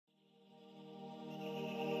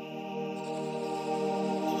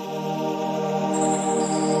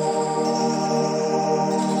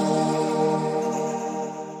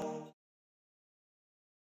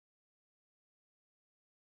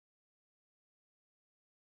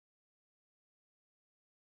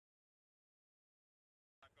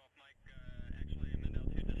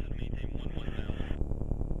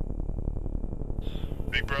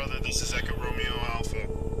Big Brother, this is Echo Romeo Alpha.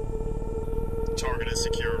 Target is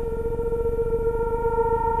secure.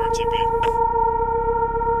 RTB.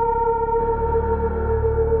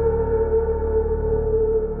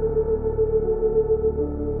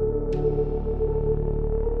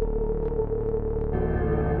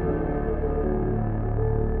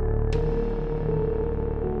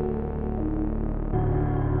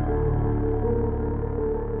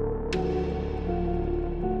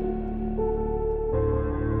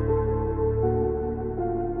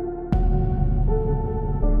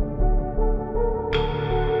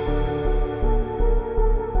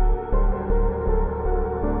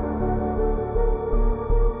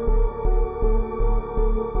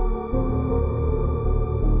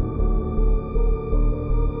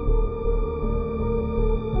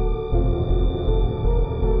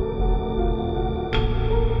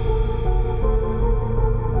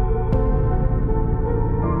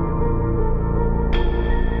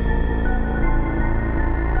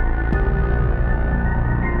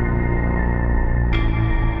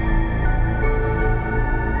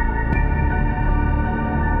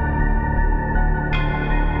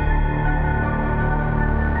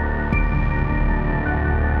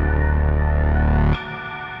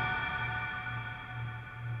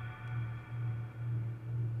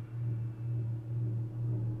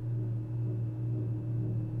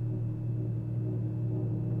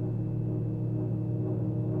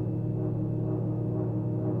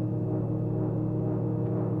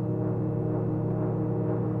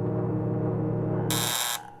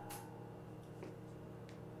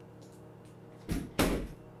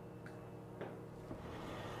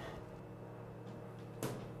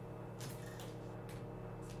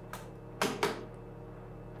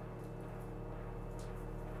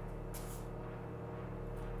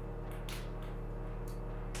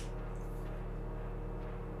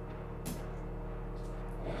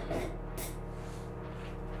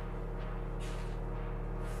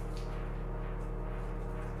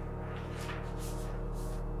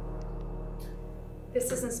 This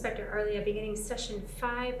is Inspector Arlia beginning Session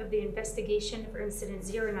 5 of the investigation for Incident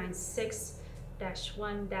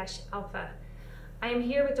 096-1-Alpha. I am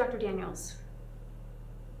here with Dr. Daniels.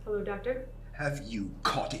 Hello, Doctor. Have you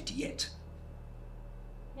caught it yet?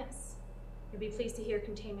 Yes. You'll be pleased to hear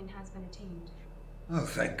containment has been attained. Oh,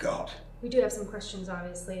 thank God. We do have some questions,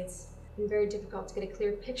 obviously. It's been very difficult to get a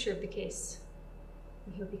clear picture of the case.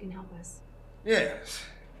 We hope you can help us. Yes,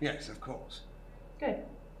 of course. Good.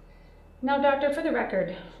 Now, Doctor, for the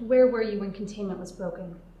record, where were you when containment was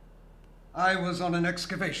broken? I was on an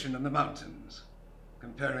excavation in the mountains,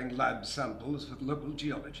 comparing lab samples with local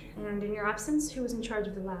geology. And in your absence, who was in charge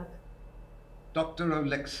of the lab? Dr.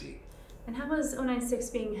 Oleksy. And how was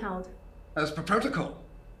 096 being held? As per protocol.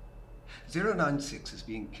 096 is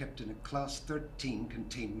being kept in a Class 13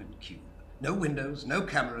 containment cube. No windows, no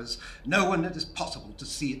cameras, no one that is possible to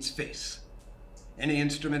see its face. Any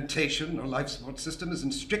instrumentation or life support system is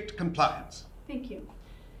in strict compliance. Thank you.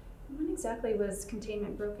 When exactly was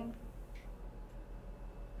containment broken?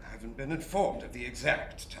 I haven't been informed of the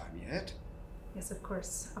exact time yet. Yes, of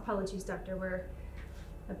course. Apologies, Doctor. We're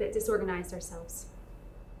a bit disorganized ourselves.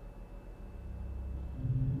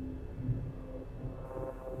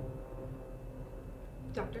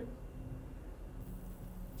 Doctor?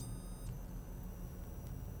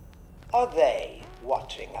 Are they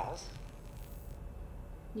watching us?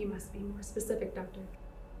 You must be more specific, Doctor.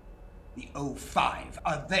 The O5,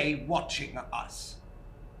 are they watching us?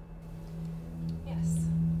 Yes.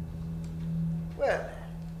 Well,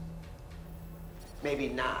 maybe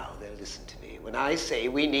now they'll listen to me when I say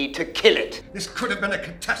we need to kill it. This could have been a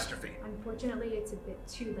catastrophe. Unfortunately, it's a bit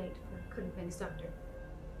too late for could-have-beens, Doctor.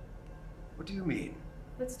 What do you mean?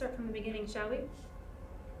 Let's start from the beginning, shall we?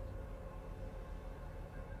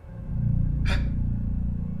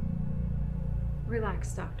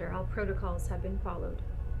 Relax, Doctor. All protocols have been followed.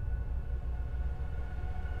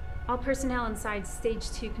 All personnel inside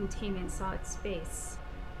Stage 2 containment saw its face.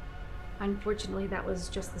 Unfortunately, that was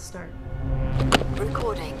just the start.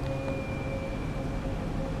 Recording.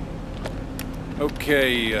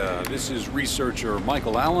 Okay, this is researcher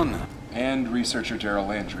Michael Allen. And researcher Gerald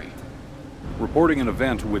Landry. Reporting an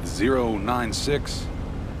event with 096.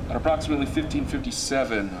 At approximately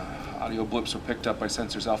 1557, audio blips were picked up by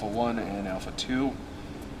sensors Alpha 1 and Alpha 2.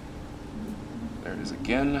 There it is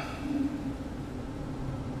again.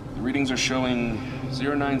 The readings are showing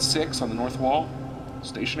 096 on the north wall,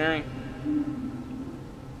 stationary.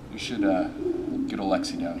 We should get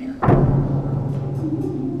Oleksy down here.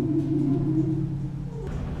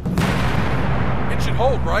 It should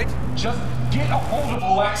hold, right? Just get a hold of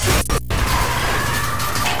Oleksy.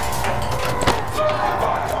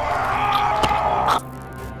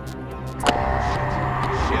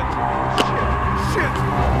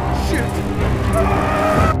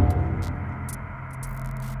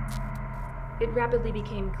 It rapidly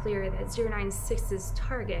became clear that 096's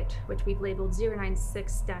target, which we've labeled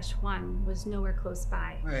 096-1, was nowhere close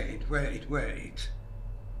by. Wait.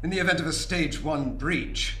 In the event of a Stage 1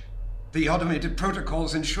 breach, the automated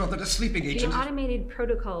protocols ensure that a sleeping agent... The automated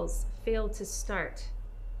protocols failed to start.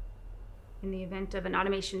 In the event of an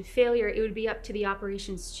automation failure, it would be up to the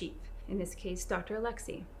operations chief, in this case, Dr.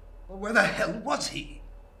 Alexei. Well, where the hell was he?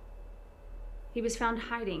 He was found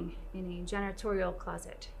hiding in a janitorial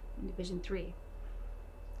closet in Division 3.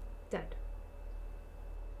 Dead.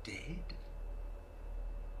 Dead?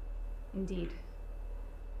 Indeed.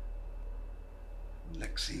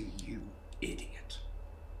 Alexei, you idiot.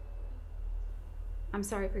 I'm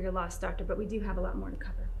sorry for your loss, Doctor, but we do have a lot more to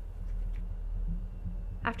cover.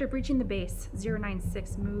 After breaching the base,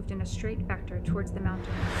 096 moved in a straight vector towards the mountains.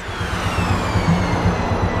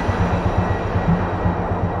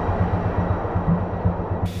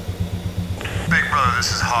 Big Brother,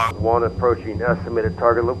 this is Hog 1 approaching estimated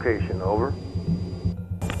target location, over.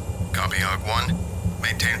 Copy, Hog 1.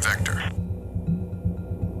 Maintain vector.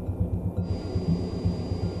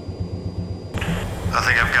 I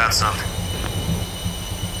think I've got something.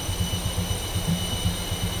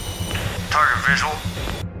 Target visual.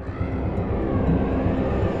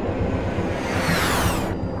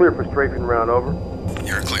 Clear for strafing round, over.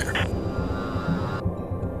 You're clear.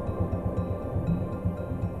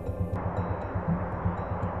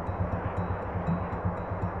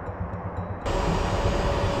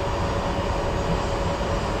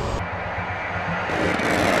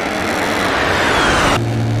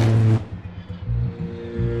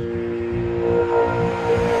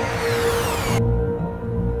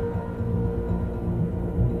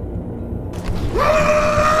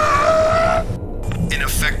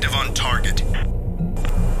 Ineffective on target.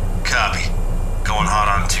 Copy. Going hot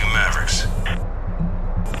on 2 Mavericks.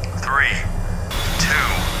 3, 2,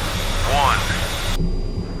 1.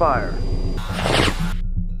 Fire.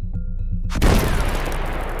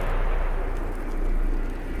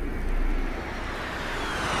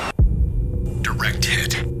 Direct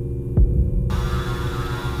hit.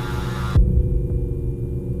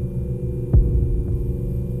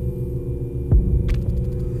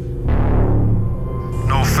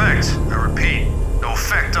 No effect. I repeat, no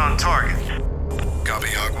effect on target. Copy,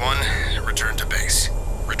 Hog 1. Return to base.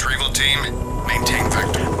 Retrieval team, maintain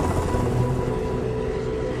vector.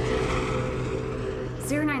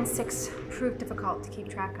 096 proved difficult to keep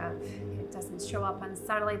track of. It doesn't show up on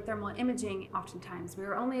satellite thermal imaging oftentimes. We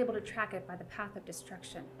were only able to track it by the path of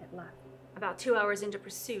destruction it left. About 2 hours into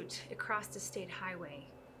pursuit, it crossed a state highway.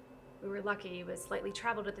 We were lucky it was lightly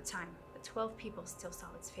traveled at the time, but 12 people still saw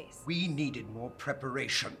its face. We needed more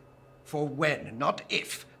preparation. For when, not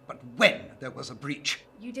if, but when there was a breach.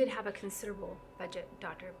 You did have a considerable budget,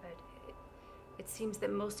 Doctor, but it seems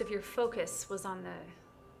that most of your focus was on the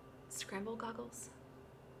scramble goggles?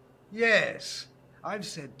 Yes, I've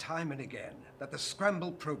said time and again that the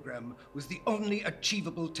Scramble program was the only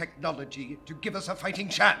achievable technology to give us a fighting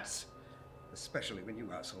chance. Especially when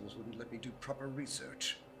you assholes wouldn't let me do proper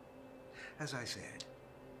research. As I said,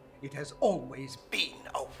 it has always been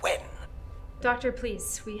a when. Doctor,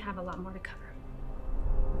 please, we have a lot more to cover.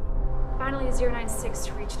 Finally,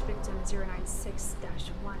 096 reached victim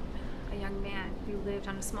 096-1, a young man who lived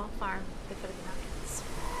on a small farm at the foot of the mountains.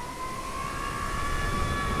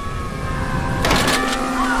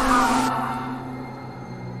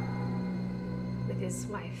 With his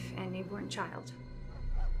wife and newborn child.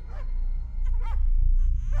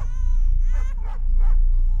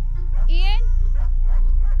 Ian?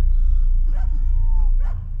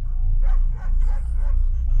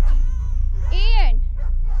 Ian!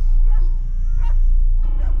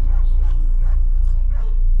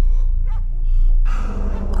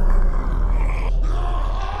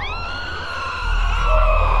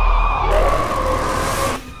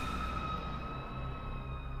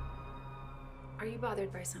 Are you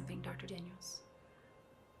bothered by something, Dr. Daniels?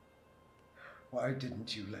 Why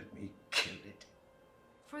didn't you let me kill it?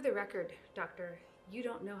 For the record, Doctor, you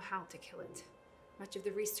don't know how to kill it. Much of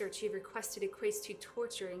the research you've requested equates to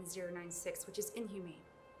torturing 096, which is inhumane.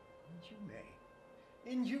 Inhumane?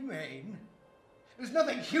 Inhumane? There's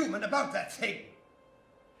nothing human about that thing!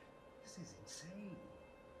 This is insane.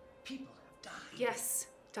 People have died. Yes,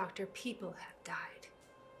 Doctor, people have died.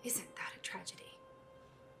 Isn't that a tragedy?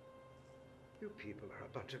 You people are a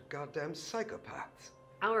bunch of goddamn psychopaths.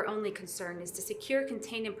 Our only concern is to secure,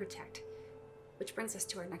 contain, and protect. Which brings us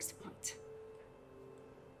to our next point.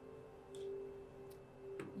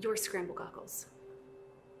 Your scramble goggles.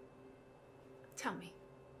 Tell me,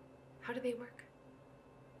 how do they work?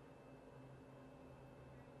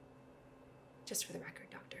 Just for the record,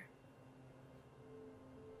 Doctor.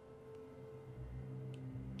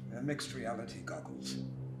 They're mixed reality goggles.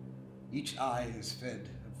 Each eye is fed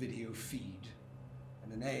a video feed,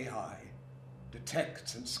 and an AI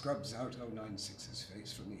detects and scrubs out 096's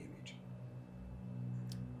face from the image.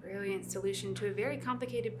 Brilliant solution to a very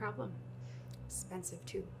complicated problem. Expensive,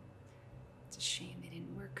 too. It's a shame they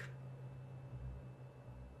didn't work.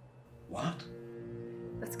 What?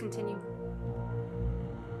 Let's continue.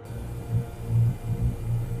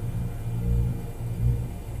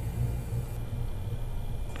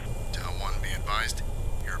 Tau 1, be advised.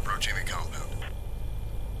 You're approaching the compound.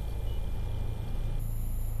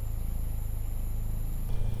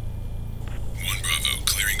 Bravo,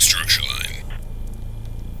 clearing structure line.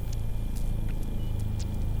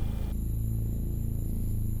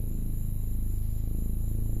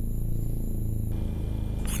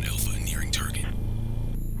 1 Alpha nearing target.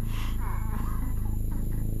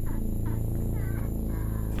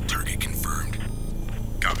 Target confirmed.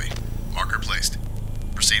 Copy. Marker placed.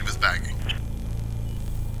 Proceed with bagging.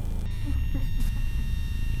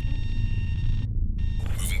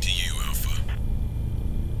 Moving to you, Alpha.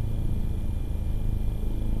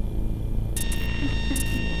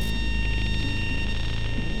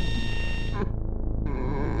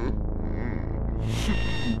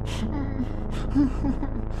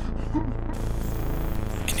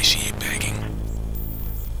 Initiate bagging.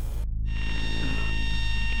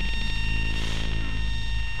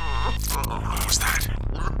 What was that?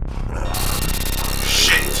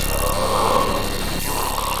 Shit!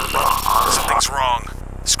 Something's wrong.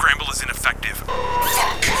 Scramble is ineffective.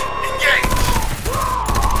 Fuck! Engage!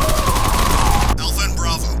 Alpha and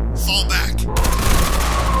Bravo, fall back.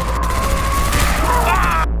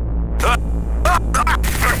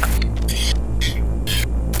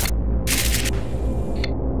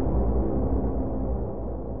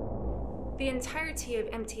 The entirety of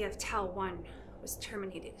MTF Tau 1 was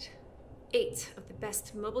terminated. 8 of the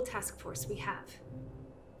best mobile task force we have.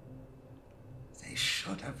 They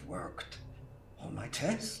should have worked. All my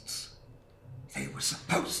tests. They were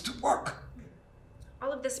supposed to work.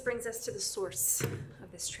 All of this brings us to the source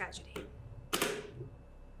of this tragedy.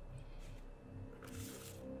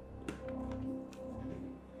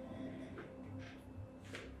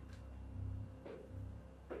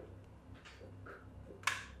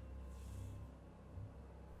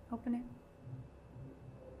 Open it.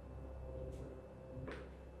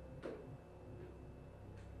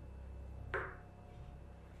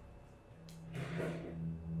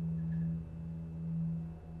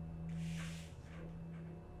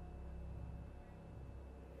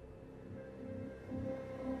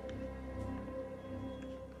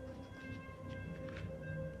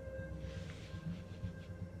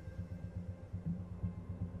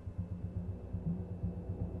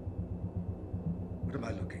 What am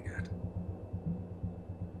I looking at?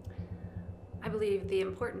 I believe the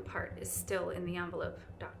important part is still in the envelope,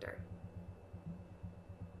 Doctor.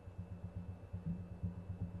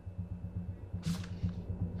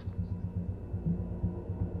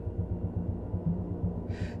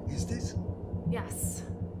 Is this? Yes.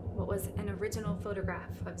 What was an original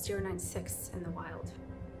photograph of 096 in the wild.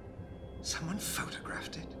 Someone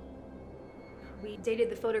photographed it? We dated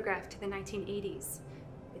the photograph to the 1980s.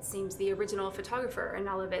 It seems the original photographer and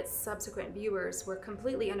all of its subsequent viewers were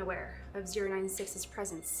completely unaware of 096's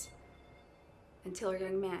presence. Until a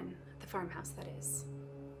young man at the farmhouse, that is.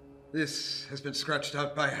 This has been scratched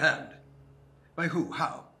out by hand. By who?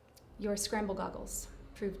 How? Your scramble goggles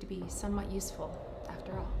proved to be somewhat useful,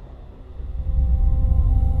 after all.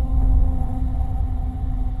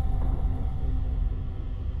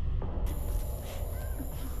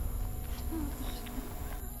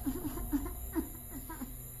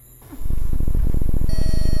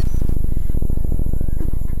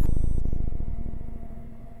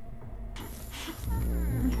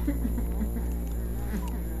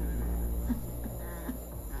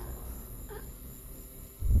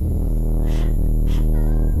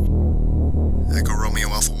 Echo Romeo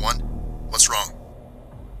Alpha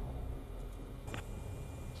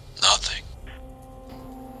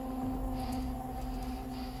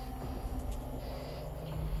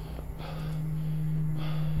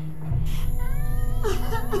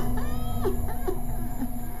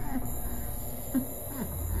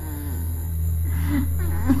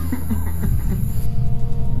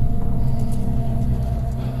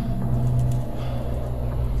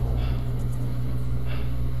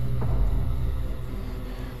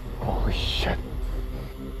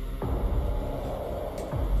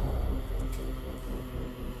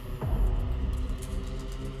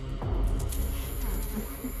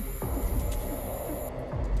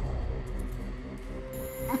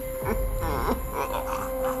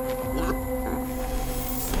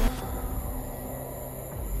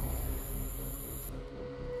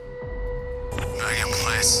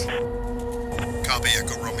Yes. Copy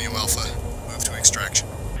Echo Romeo Alpha. Move to extraction.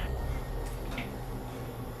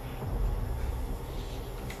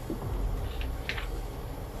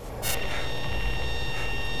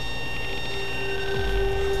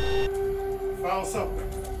 Files up.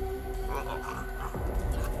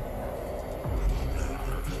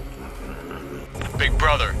 Big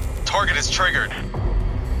Brother, target is triggered.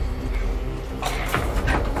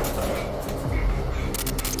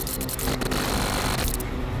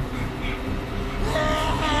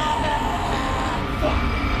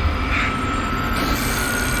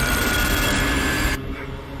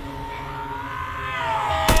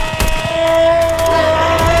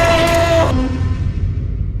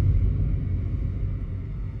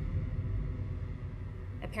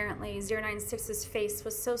 Apparently, 096's face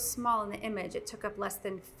was so small in the image it took up less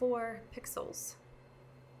than 4 pixels.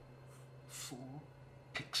 4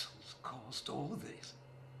 pixels caused all this?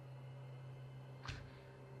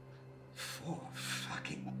 4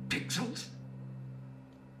 fucking pixels?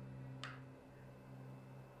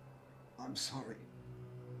 I'm sorry.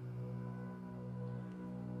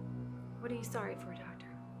 What are you sorry for, Doctor?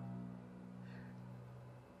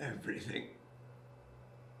 Everything.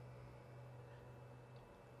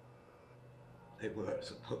 They were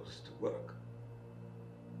supposed to work.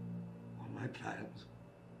 All my plans.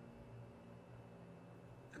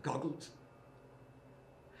 The goggles.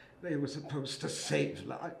 They were supposed to save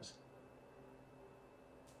lives.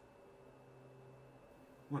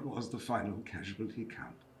 What was the final casualty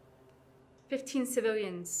count? 15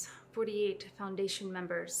 civilians, 48 Foundation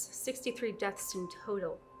members, 63 deaths in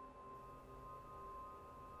total.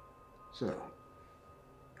 So,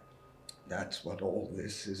 that's what all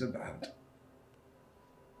this is about.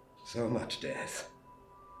 So much death.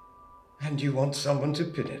 And you want someone to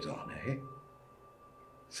pin it on, eh?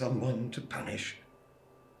 Someone to punish.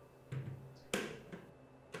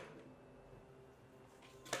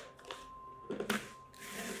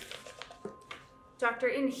 Doctor,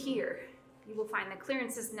 in here, you will find the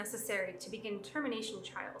clearances necessary to begin termination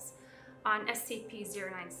trials on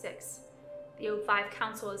SCP-096. The O5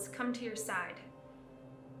 Council has come to your side.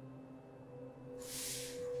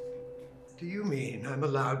 Do you mean I'm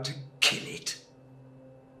allowed to kill it?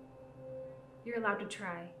 You're allowed to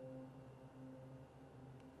try.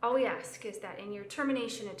 All we ask is that in your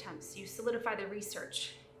termination attempts, you solidify the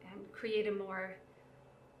research and create a more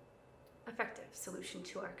effective solution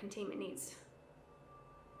to our containment needs.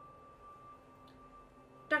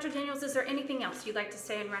 Dr. Daniels, is there anything else you'd like to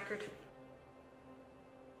say on record?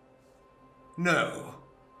 No.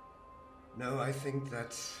 No, I think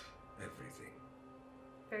that's everything.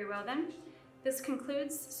 Very well then. This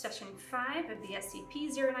concludes session 5 of the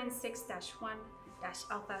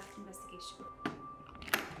SCP-096-1-Alpha investigation.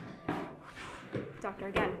 Doctor,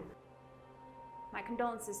 again, my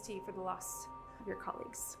condolences to you for the loss of your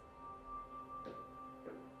colleagues.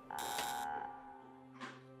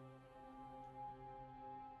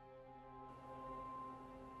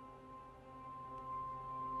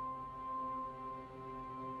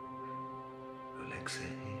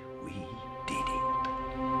 Alexei, we did it.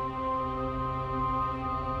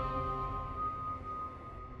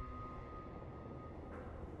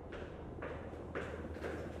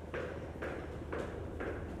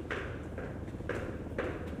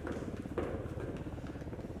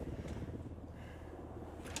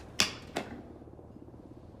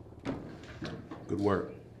 Good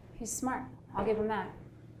work. He's smart. I'll give him that.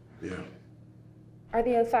 Yeah. Are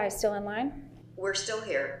the O5 still in line? We're still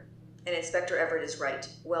here, and Inspector Everett is right.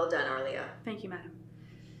 Well done, Arlia. Thank you, madam.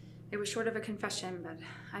 It was short of a confession, but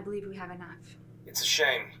I believe we have enough. It's a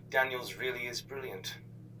shame. Daniels really is brilliant.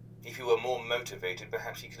 If he were more motivated,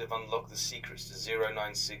 perhaps he could have unlocked the secrets to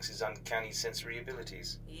 096's uncanny sensory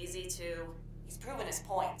abilities. Easy to. He's proven his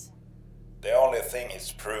point. The only thing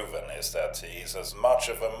he's proven is that he's as much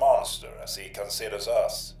of a monster as he considers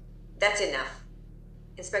us. That's enough.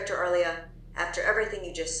 Inspector Arlia, after everything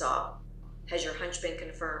you just saw, has your hunch been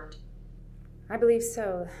confirmed? I believe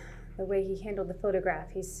so. The way he handled the photograph,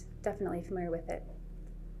 he's definitely familiar with it.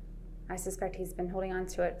 I suspect he's been holding on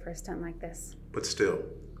to it for a stunt like this. But still,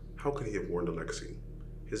 how could he have warned Alexei?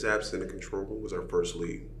 His absence in the control room was our first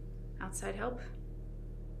lead. Outside help?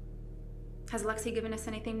 Has Alexei given us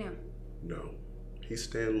anything new? No. He's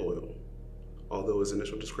staying loyal, although his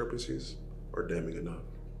initial discrepancies are damning enough.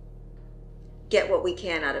 Get what we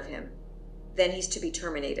can out of him. Then he's to be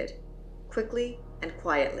terminated. Quickly and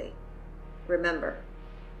quietly. Remember,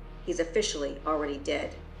 he's officially already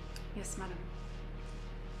dead. Yes, madam.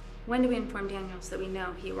 When do we inform Daniels that we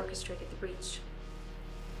know he orchestrated the breach?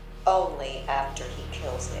 Only after he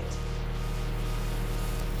kills it.